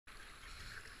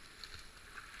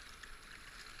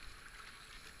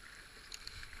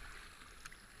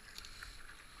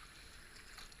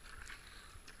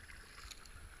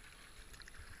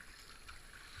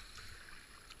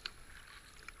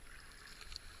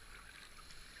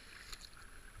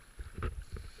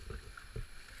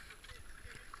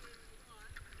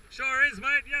goes,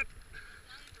 mate, yep.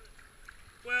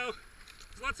 Well,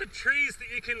 there's lots of trees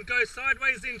that you can go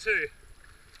sideways into.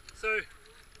 So,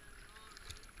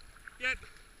 yep.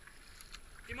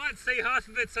 You might see half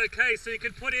of it's okay, so you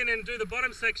could put in and do the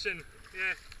bottom section.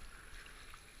 Yeah.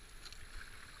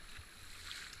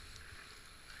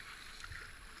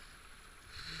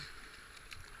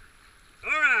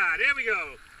 Alright, here we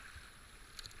go.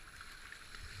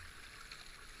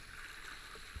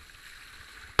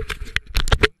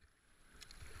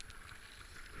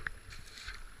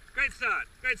 Great start,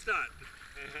 great start.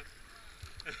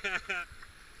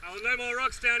 Oh, no more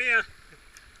rocks down here.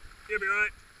 You'll be right.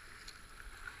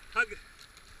 Hug.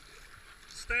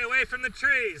 Stay away from the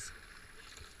trees.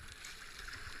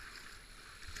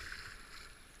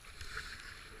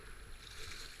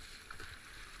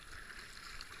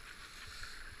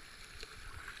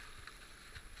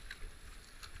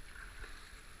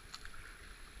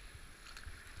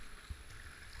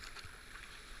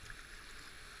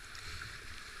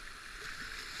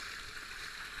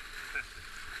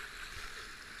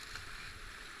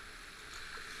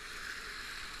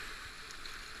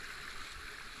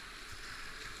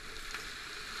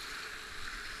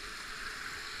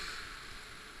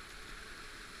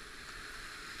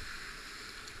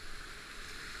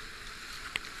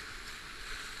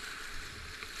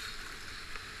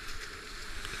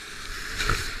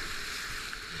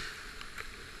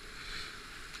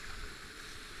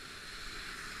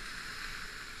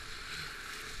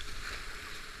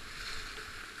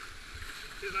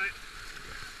 Cheers, mate.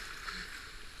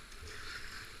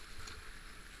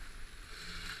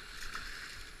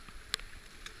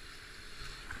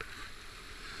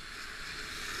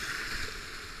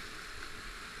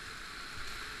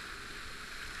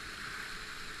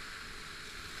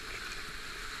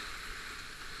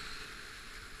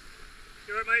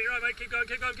 You're right, mate, keep going,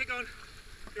 keep going, keep going.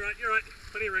 You're right,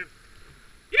 plenty of room.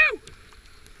 You!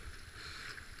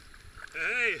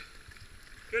 Hey,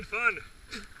 good fun.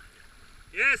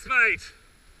 Yes, mate.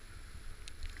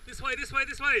 This way, this way,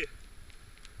 this way.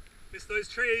 Miss those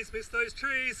trees, miss those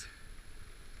trees.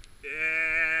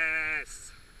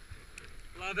 Yes.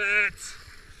 Love it.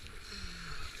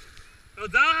 Well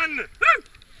done. Woo!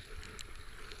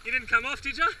 You didn't come off,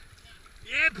 did you?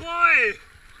 Yeah, boy.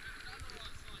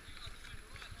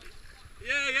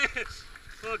 Yeah.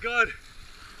 Oh, God.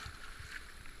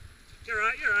 You're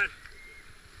right, you're right.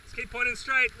 Just keep pointing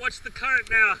straight. Watch the current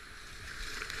now.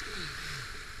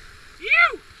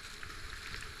 You!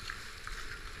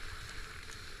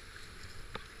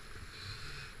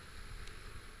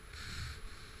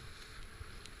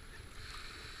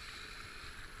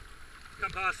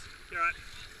 Come past. You're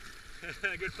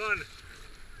right. Good fun.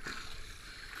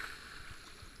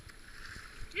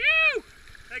 You!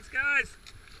 Thanks, guys.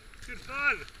 Good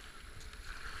fun.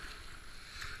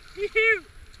 You!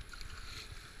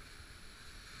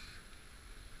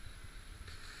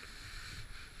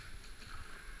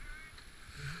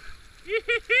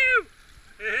 Yoo-hoo!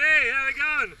 Hey, how we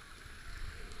going?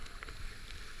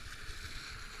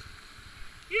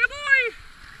 Yeah, boy!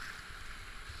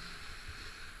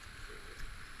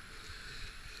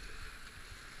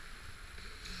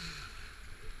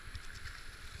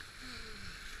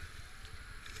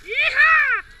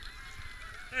 Yeehaw!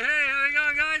 Hey, how we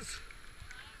going, guys?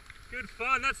 Good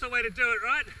fun, that's the way to do it,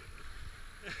 right?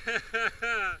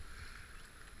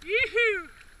 Yoo-hoo!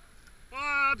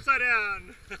 Oh, upside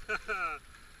down.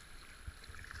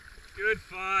 Good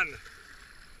fun.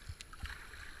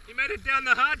 You made it down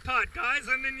the hard part, guys,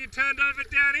 and then you turned over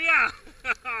down here.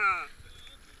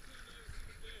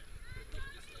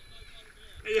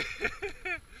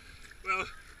 Yeah. Well,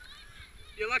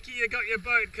 you're lucky you got your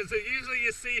boat, because usually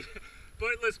you see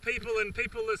boatless people and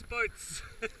people-less boats.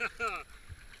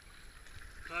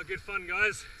 Oh, good fun,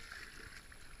 guys.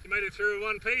 You made it through in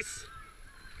one piece.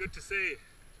 Good to see.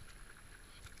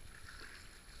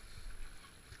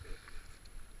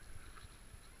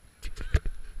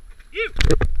 You!